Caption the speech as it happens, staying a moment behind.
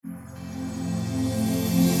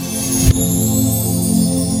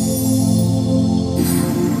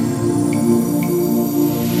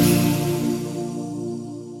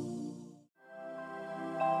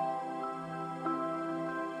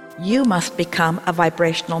You must become a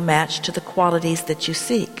vibrational match to the qualities that you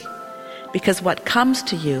seek, because what comes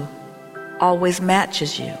to you always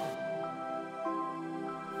matches you.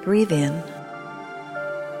 Breathe in.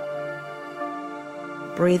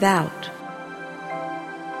 Breathe out.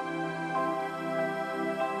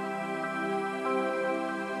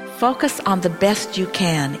 Focus on the best you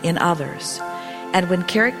can in others, and when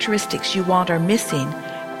characteristics you want are missing,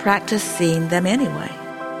 practice seeing them anyway.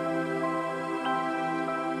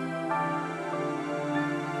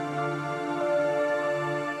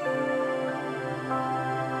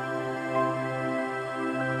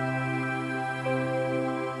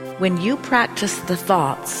 When you practice the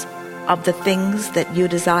thoughts of the things that you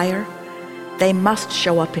desire, they must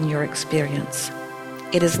show up in your experience.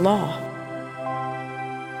 It is law.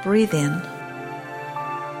 Breathe in.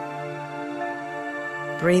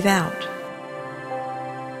 Breathe out.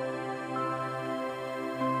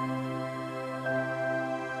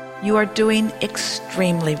 You are doing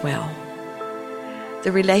extremely well.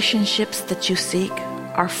 The relationships that you seek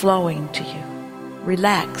are flowing to you.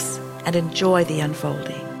 Relax and enjoy the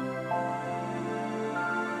unfolding.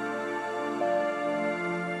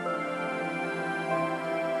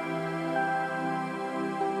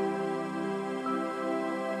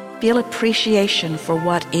 Feel appreciation for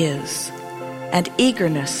what is, and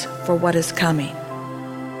eagerness for what is coming.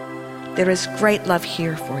 There is great love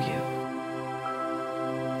here for you.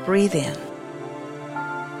 Breathe in.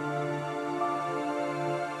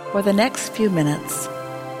 For the next few minutes,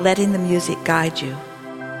 letting the music guide you.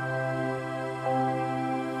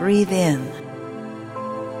 Breathe in.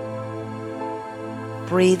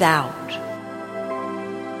 Breathe out.